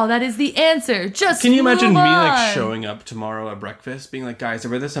 wow, that is the answer. Just Can you imagine me like showing up tomorrow at breakfast being like, guys, I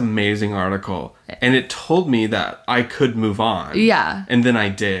read this amazing article and it told me that I could move on. Yeah. And then I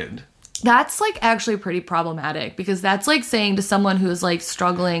did. That's like actually pretty problematic, because that's like saying to someone who's like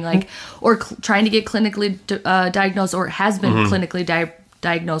struggling, like, or trying to get clinically diagnosed, or has been clinically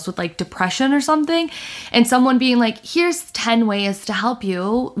diagnosed with like depression or something, and someone being like, here's 10 ways to help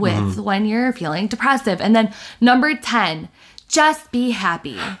you with when you're feeling depressive, and then number 10, just be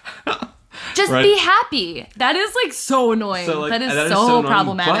happy. Just be happy. That is like so annoying. So, like, that is so annoying,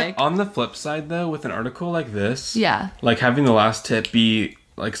 problematic. But on the flip side though, with an article like this, yeah, like having the last tip be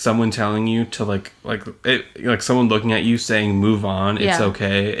like someone telling you to like someone looking at you saying move on, it's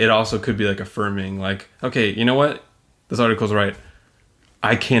okay. It also could be like affirming, like, okay, you know what? This article's right.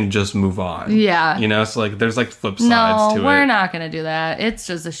 I can just move on. Yeah. You know, so like there's like flip sides to it. No, we're not going to do that. It's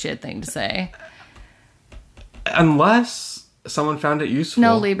just a shit thing to say. Unless someone found it useful.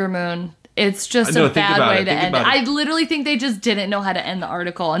 No, Libra Moon. It's just a bad way to end it. I literally think they just didn't know how to end the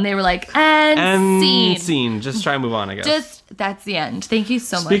article, and they were like, and scene. Just try and move on, I guess. That's the end. Thank you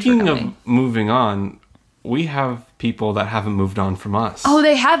so much for Speaking coming. of moving on, we have people that haven't moved on from us. Oh,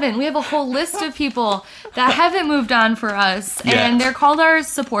 they haven't. We have a whole list of people that haven't moved on for us, and they're called our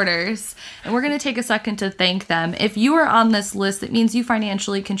supporters, and we're going to take a second to thank them. If you are on this list, it means you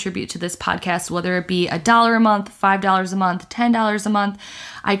financially contribute to this podcast, whether it be $1 a month, $5 a month, $10 a month.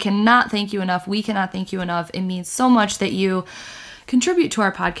 I cannot thank you enough. We cannot thank you enough. It means so much that you contribute to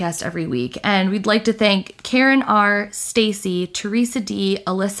our podcast every week. And we'd like to thank Karen R., Stacy, Teresa D.,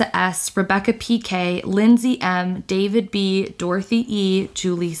 Alyssa S., Rebecca PK, Lindsay M., David B., Dorothy E.,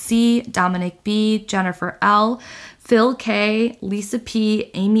 Julie C., Dominic B., Jennifer L., Phil K., Lisa P.,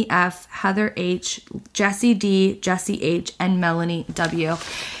 Amy F., Heather H., Jesse D., Jesse H., and Melanie W.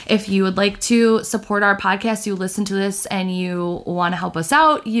 If you would like to support our podcast, you listen to this and you want to help us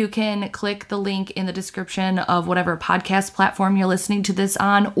out, you can click the link in the description of whatever podcast platform you're listening to this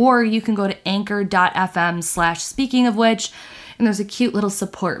on, or you can go to anchor.fm/speaking of which, and there's a cute little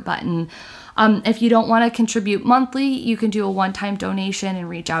support button. If you don't want to contribute monthly, you can do a one-time donation and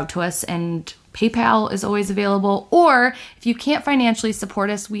reach out to us, and PayPal is always available. Or if you can't financially support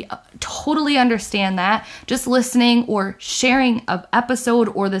us, we totally understand that. Just listening or sharing an episode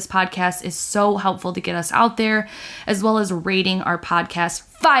or this podcast is so helpful to get us out there, as well as rating our podcast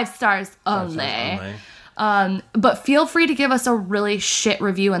 5 stars only. But feel free to give us a really shit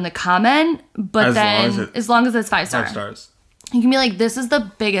review in the comment, but as long as it's 5 stars. 5 stars. You can be like, this is the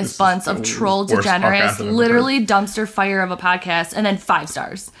biggest bunch of troll degenerates, literally dumpster fire of a podcast, and then 5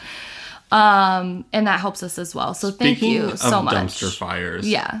 stars. And that helps us as well. So thank you so much. Dumpster fires.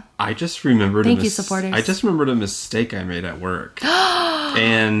 Yeah. I just remembered supporters. I just remembered a mistake I made at work.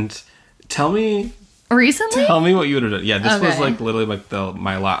 And tell me recently? Tell me what you would have done. Yeah, this was like literally like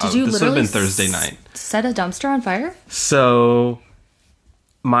my last. This would have been Thursday night. Set a dumpster on fire? So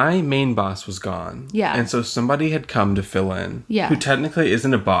my main boss was gone. Yeah. And so somebody had come to fill in. Yeah. Who technically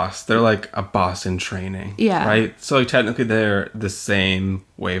isn't a boss. They're like a boss in training. Yeah. Right? So like, technically they're the same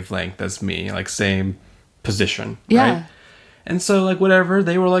wavelength as me. Like same position. Yeah. Right? And so like whatever,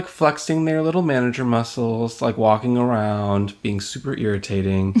 they were like flexing their little manager muscles, like walking around, being super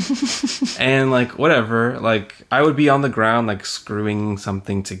irritating. And like whatever, like I would be on the ground like screwing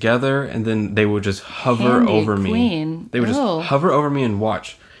something together, and then they would just hover over me. They would just hover over me and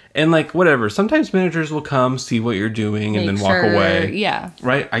watch. And like whatever, sometimes managers will come, see what you're doing, and then walk away. Yeah.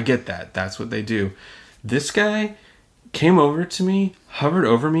 Right? I get that. That's what they do. This guy came over to me, hovered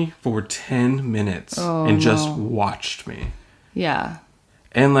over me for 10 minutes and just watched me. Yeah.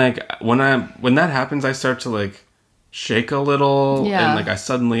 And like when that happens, I start to like shake a little, and like I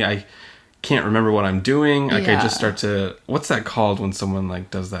can't remember what I'm doing. Like I just start to, what's that called when someone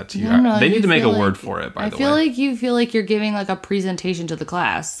like does that to you? They need to make a word for it, by the way. I feel like you feel like you're giving like a presentation to the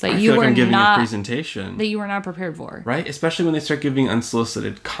class that you were not a presentation that you were not prepared for. Right? Especially when they start giving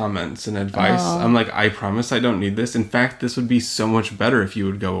unsolicited comments and advice. I'm like, I promise I don't need this. In fact, this would be so much better if you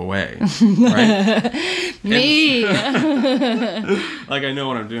would go away. Right? Me. Like I know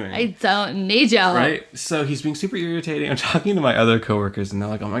what I'm doing. I don't need you. Right? So he's being super irritating. I'm talking to my other coworkers and they're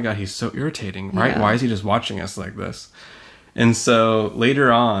like, oh my God, he's so irritating. Right? Why is he just watching us like this? And so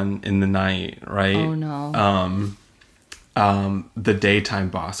later on in the night, right? Oh no. The daytime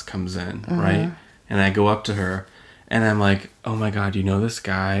boss comes in, right? And I go up to her and I'm like, oh my God, you know this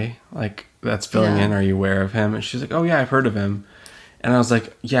guy like that's filling in? Are you aware of him? And she's like, oh yeah, I've heard of him. And I was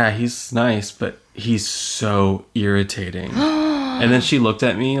like, yeah, he's nice, but he's so irritating. And then she looked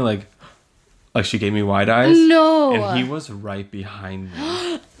at me like she gave me wide eyes. No. And he was right behind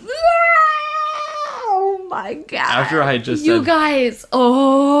me. Oh my God. After I just You guys,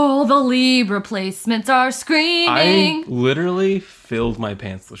 the Libra placements are screaming. I literally filled my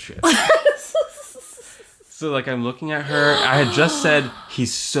pants with shit. So like I'm looking at her. I had just said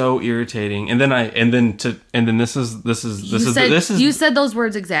he's so irritating, and then this is you said those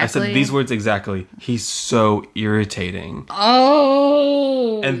words exactly. I said these words exactly. He's so irritating.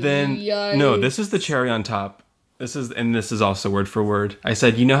 Oh. And then yikes. No, this is the cherry on top. This is also word for word. I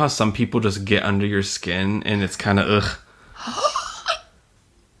said, you know how some people just get under your skin and it's kind of ugh.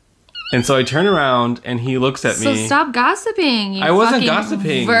 And so I turn around and he looks at me. So stop gossiping. I wasn't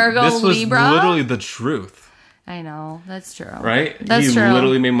gossiping. Virgo this was Libra. literally the truth. I know. That's true. Right? That's he true.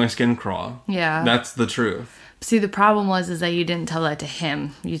 literally made my skin crawl. Yeah. That's the truth. See, the problem is that you didn't tell that to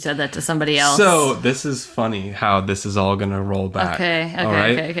him. You said that to somebody else. So this is funny how this is all gonna roll back. Okay. all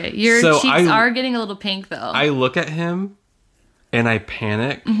right? Okay. Your So cheeks are getting a little pink, though. I look at him and I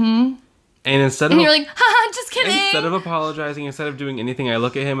panic. Mm-hmm. And instead of you're like, haha, just kidding. Instead of apologizing, instead of doing anything, I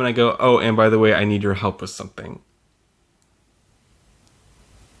look at him and I go, "Oh, and by the way, I need your help with something."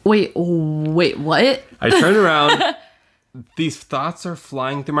 Wait, what? I turn around. These thoughts are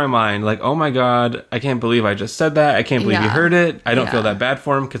flying through my mind like, oh my God, I can't believe I just said that. I can't believe he heard it. I don't feel that bad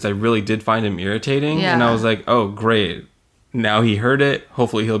for him because I really did find him irritating. Yeah. And I was like, oh, great. Now he heard it.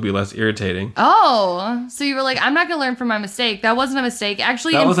 Hopefully he'll be less irritating. Oh, so you were like, I'm not going to learn from my mistake. That wasn't a mistake.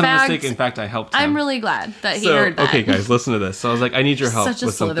 Actually, That wasn't fact, a mistake. In fact, I helped him. I'm really glad that he heard that. Okay, guys, listen to this. So I was like, I need your help Such a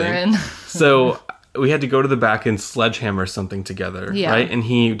with something. Slytherin. So we had to go to the back and sledgehammer something together, Yeah. right? And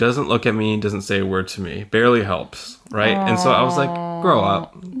he doesn't look at me, doesn't say a word to me, barely helps, right? And so I was like, grow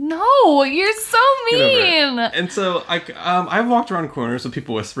up. No, you're so Get over it. mean. And so I've walked around corners with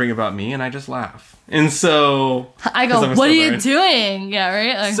people whispering about me, and I just laugh. And so I go, what are you doing? Yeah,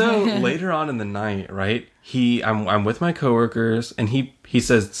 right? Like, So later on in the night, right? I'm with my coworkers, and he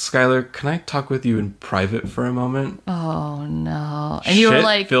says, "Skylar, can I talk with you in private for a moment?" oh no! And you were Shit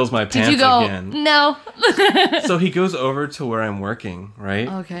like, fills my did pants you go? again. No. So he goes over to where I'm working, right?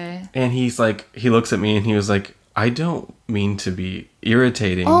 Okay. And he's like, he looks at me and he was like, "I don't mean to be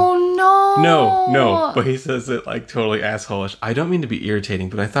irritating." Oh no. No. But he says it like totally asshole-ish. "I don't mean to be irritating,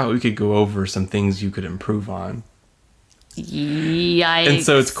 but I thought we could go over some things you could improve on." Yikes. And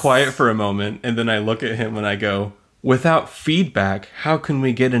so it's quiet for a moment, and then I look at him and I go, "Without feedback, how can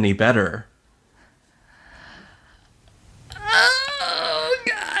we get any better?" Oh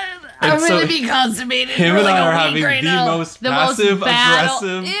god. And I'm so gonna be constipated. him for and like I a are week having right the now. most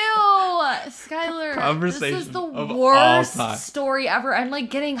passive-aggressive Ew, Skylar. conversation This is the of all worst time. story ever. I'm like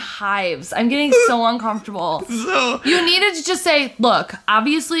getting hives. I'm getting so uncomfortable. So You needed to just say, look,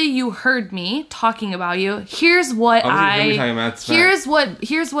 obviously you heard me talking about you. Here's what Obviously, let me tell you, Matt, it's here's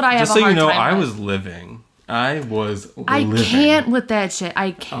what I have just a so you hard know, time I with. was living. I was living. I can't with that shit.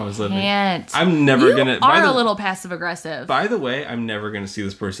 I can't. I was living. I'm never you gonna. are a little passive aggressive. By the way, I'm never gonna see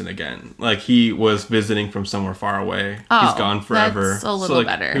this person again. Like, he was visiting from somewhere far away. He's Oh, gone forever. that's a little so, like,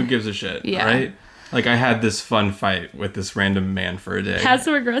 better. Who gives a shit? Yeah. Right? Like, I had this fun fight with this random man for a day.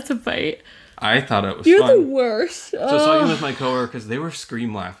 Passive aggressive fight. I thought it was You're fun. the worst. So I was talking with my coworkers, they were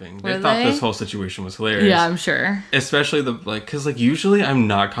scream laughing. They Were thought they? this whole situation was hilarious. Yeah, I'm sure. Especially because usually I'm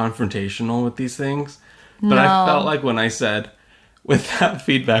not confrontational with these things, but I No. felt like when I said, "Without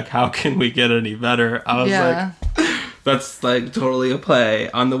feedback, how can we get any better?" I was Yeah. like, "That's like totally a play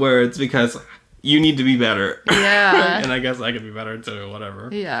on the words because you need to be better." Yeah. And I guess I could be better too. Whatever.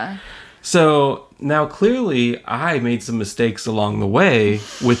 Yeah. So now clearly I made some mistakes along the way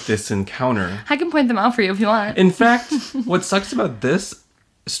with this encounter. I can point them out for you if you want. In fact, what sucks about this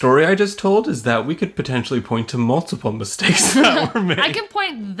story I just told is that we could potentially point to multiple mistakes that were made. I can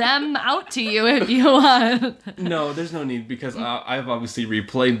point them out to you if you want. No, there's no need because I've obviously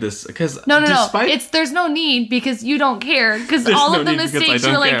replayed this because No. despite There's no need because you don't care. Because There's all no of the need because I mistakes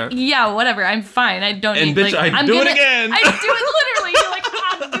don't you're care. like, yeah, whatever, I'm fine. I don't And need. bitch, like, I I'm do it gonna- again. I do it literally. You're like,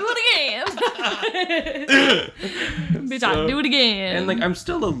 I'll do it again. Bitch, I'll do it again. and like I'm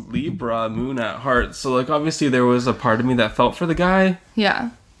still a Libra moon at heart, so like obviously there was a part of me that felt for the guy. yeah.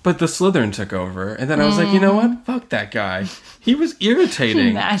 But the Slytherin took over, and then I was like, you know what? Fuck that guy. He was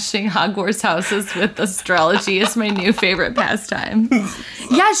irritating. Mashing Hogwarts houses with astrology is my new favorite pastime.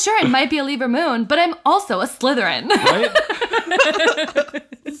 Yeah, sure, it might be a Libra moon, but I'm also a Slytherin. Right?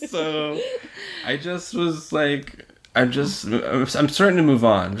 So I just was like, I'm starting to move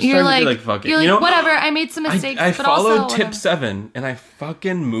on. I'm You're starting like, to be like, fuck it. you're like, you know, whatever, I made some mistakes, I but followed also tip whatever. 7 and I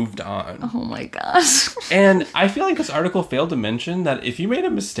fucking moved on. Oh my gosh. And I feel like this article failed to mention that if you made a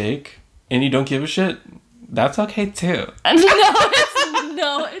mistake and you don't give a shit, that's okay too.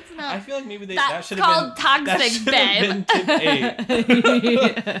 No, it's not. I feel like maybe that That's should have been called that toxic, should have been tip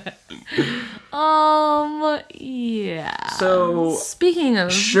 8. Yeah. So Speaking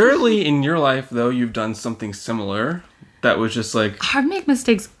of, surely in your life though you've done something similar that was just like, I make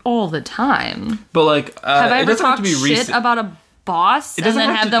mistakes all the time. but like Have I it ever doesn't have talked to be shit recent. about a boss and doesn't then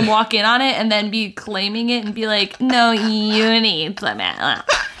have have to- them walk in on it and then be claiming it and be like, no, you need to.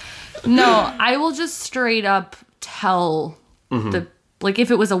 No, I will just straight up tell like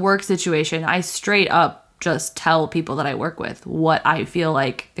if it was a work situation, I straight up just tell people that I work with what I feel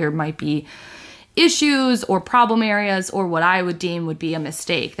like there might be issues or problem areas or what I would deem would be a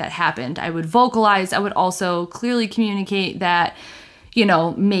mistake that happened. I would vocalize. I would also clearly communicate that, you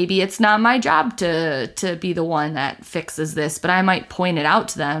know, maybe it's not my job to be the one that fixes this, but I might point it out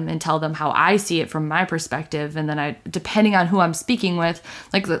to them and tell them how I see it from my perspective. And then depending on who I'm speaking with,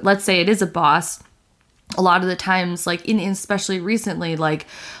 like, let's say it is a boss, a lot of the times, like, especially recently, like,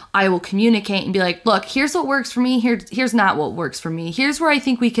 I will communicate and be like, look, here's what works for me. Here's not what works for me. Here's where I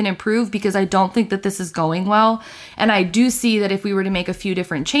think we can improve because I don't think that this is going well. And I do see that if we were to make a few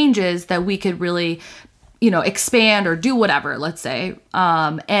different changes that we could really, you know, expand or do whatever, let's say.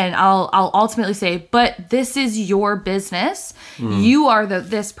 And I'll ultimately say, but this is your business. You are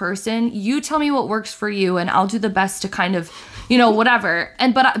this person. You tell me what works for you and I'll do the best to kind of, you know, whatever.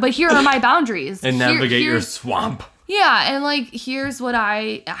 And, but here are my boundaries. And navigate your swamp. Yeah. And like, here's what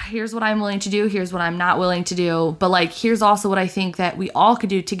I'm willing to do. Here's what I'm not willing to do. But like, here's also what I think that we all could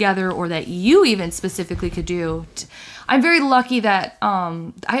do together or that you even specifically could do. I'm very lucky that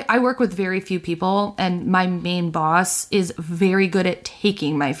I work with very few people and my main boss is very good at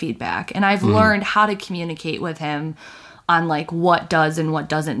taking my feedback. And I've learned how to communicate with him on like what does and what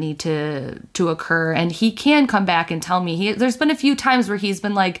doesn't need to occur. And he can come back and tell me. There's been a few times where he's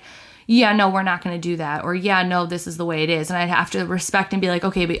been like, yeah, no, we're not going to do that. Or, yeah, no, this is the way it is. And I'd have to respect and be like,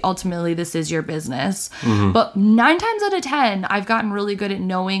 okay, but ultimately this is your business. But 9 times out of 10, I've gotten really good at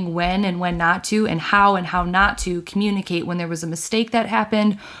knowing when and when not to and how not to communicate when there was a mistake that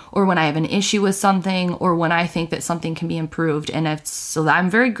happened or when I have an issue with something or when I think that something can be improved. And so I'm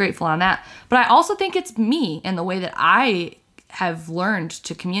very grateful on that. But I also think it's me and the way that I have learned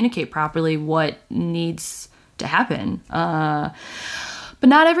to communicate properly what needs to happen. But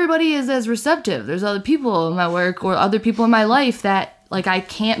not everybody is as receptive. There's other people in my work or other people in my life that, like, I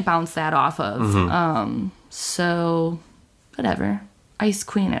can't bounce that off of. So, whatever. Ice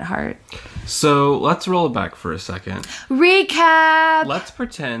Queen at heart. So, let's roll it back for a second. Recap! Let's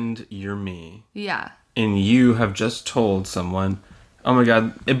pretend you're me. Yeah. And you have just told someone, oh my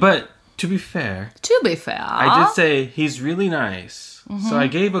God. But, to be fair. I did say, he's really nice. So, I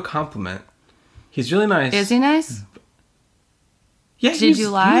gave a compliment. He's really nice. Is he nice? Yeah, Did you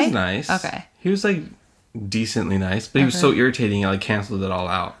lie? He was nice. Okay. He was like decently nice, but he was so irritating. I like canceled it all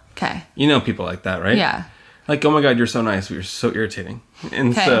out. Okay. You know people like that, right? Yeah. Like, oh my God, you're so nice, but you're so irritating.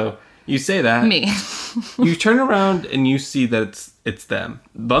 And so you say that. Me. You turn around and you see that it's them.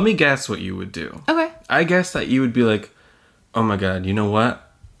 Let me guess what you would do. Okay. I guess that you would be like, oh my God, you know what?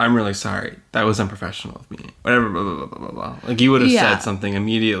 I'm really sorry. That was unprofessional of me. Whatever, blah, blah, blah, blah, blah, blah. Like, you would have said something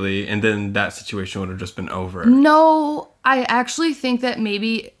immediately, and then that situation would have just been over. No, I actually think that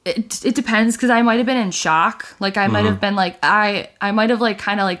maybe it depends, because I might have been in shock. Like, I might have been like, I might have, like,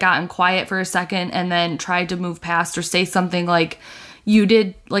 kind of, like, gotten quiet for a second and then tried to move past or say something like you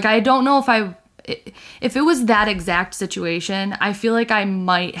did. Like, I don't know if it was that exact situation, I feel like I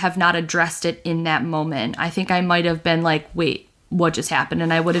might have not addressed it in that moment. I think I might have been like, wait, what just happened?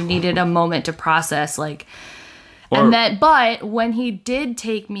 And I would have needed a moment to process, like, but when he did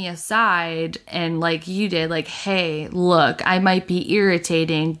take me aside and like you did, like, hey, look, I might be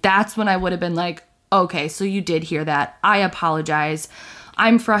irritating. That's when I would have been like, okay, so you did hear that. I apologize.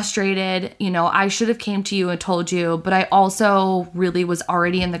 I'm frustrated. You know, I should have came to you and told you, but I also really was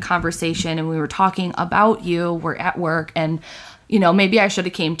already in the conversation and we were talking about you. We're at work and, you know, maybe I should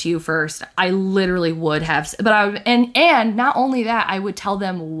have came to you first. I literally would have, but and not only that, I would tell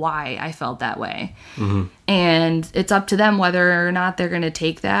them why I felt that way. And it's up to them whether or not they're going to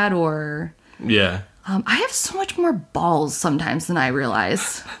take that or. Yeah. I have so much more balls sometimes than I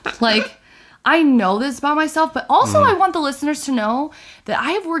realize. Like, I know this about myself, but also I want the listeners to know that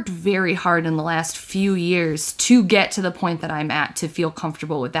I have worked very hard in the last few years to get to the point that I'm at to feel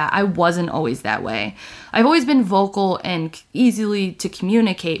comfortable with that. I wasn't always that way. I've always been vocal and easily to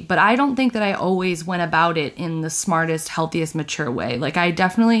communicate, but I don't think that I always went about it in the smartest, healthiest, mature way. Like, I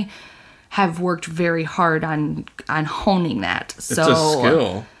definitely have worked very hard on honing that. It's a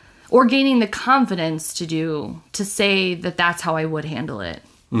skill. Or gaining the confidence to say that that's how I would handle it.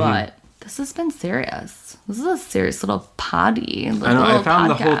 But this has been serious. This is a serious little potty. I know. I found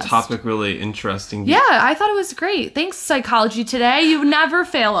the whole topic really interesting. Yeah, I thought it was great. Thanks, Psychology Today. You never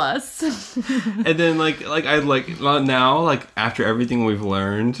fail us. And then, like I now, like, after everything we've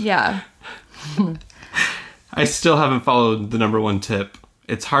learned. Yeah. I still haven't followed the number one tip.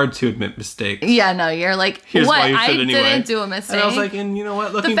 It's hard to admit mistakes. Yeah, no, you're like, here's what? Why you should I didn't do a mistake. And I was like, and you know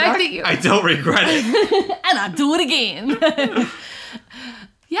what? Looking back, I don't regret it. And I'll do it again.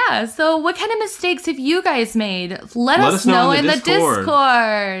 Yeah, so what kind of mistakes have you guys made? Let us know in the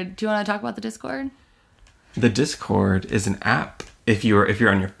Discord. Do you want to talk about the Discord? The Discord is an app. If you're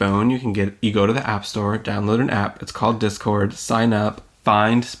on your phone, you go to the App Store, download an app. It's called Discord. Sign up.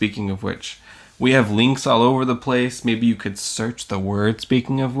 Speaking of which, We have links all over the place. Maybe you could search the word,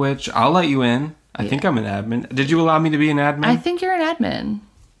 speaking of which. I'll let you in. I think I'm an admin. Did you allow me to be an admin? I think you're an admin.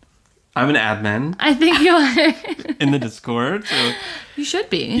 I'm an admin. I think you are. In the Discord. So you should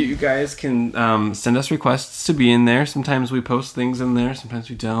be. You guys can send us requests to be in there. Sometimes we post things in there. Sometimes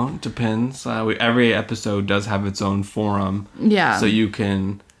we don't. Depends. Every episode does have its own forum. Yeah. So you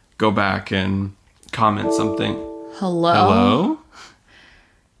can go back and comment something. Hello?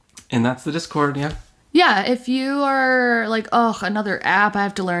 And that's the Discord, yeah. Yeah, if you are like, oh, another app I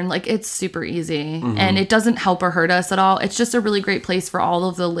have to learn, like, it's super easy. And it doesn't help or hurt us at all. It's just a really great place for all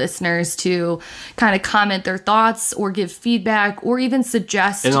of the listeners to kind of comment their thoughts or give feedback or even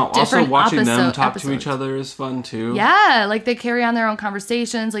suggest and different also watching them talk episodes. to each other is fun, too. Yeah, like, they carry on their own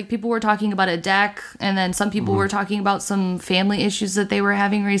conversations. Like, people were talking about a deck, and then some people were talking about some family issues that they were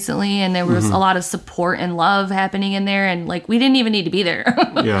having recently, and there was a lot of support and love happening in there, and, like, we didn't even need to be there.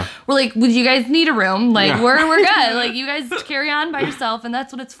 Yeah. We're like, would you guys need a room? Like, Yeah. we're good. Like, you guys carry on by yourself, and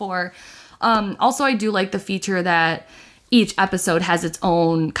that's what it's for. Also, I do like the feature that each episode has its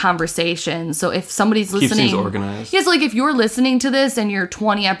own conversation. So if somebody's listening... Keeps things organized. Yeah, so like if you're listening to this and you're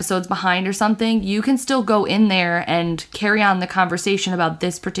 20 episodes behind or something, you can still go in there and carry on the conversation about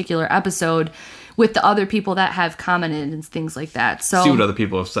this particular episode with the other people that have commented and things like that. So see what other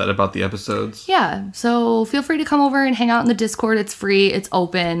people have said about the episodes. yeah, so feel free to come over and hang out in the Discord. It's free, it's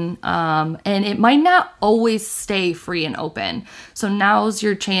open, and it might not always stay free and open. So now's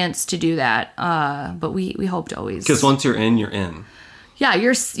your chance to do that. But we hope to always, Because once you're in, you're in. yeah,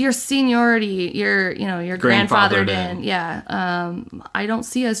 your seniority, you're grandfathered Grandfathered in. in. Yeah, I don't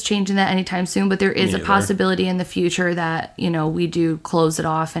see us changing that anytime soon. But there is Me a neither. possibility in the future that we do close it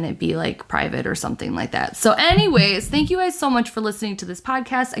off and it be like private or something like that. So, anyways, thank you guys so much for listening to this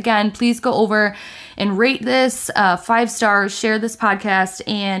podcast. Again, please go over and rate this 5 stars. Share this podcast,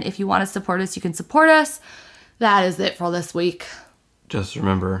 and if you want to support us, you can support us. That is it for this week. Just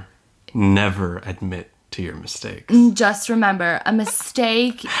remember, never admit to your mistakes. Just remember, a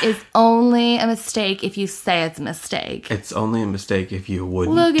mistake is only a mistake if you say it's a mistake. It's only a mistake if you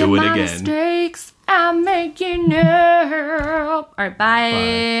wouldn't Look do at it my again. mistakes, I'm making up. All right,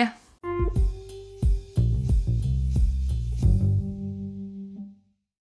 bye. Bye.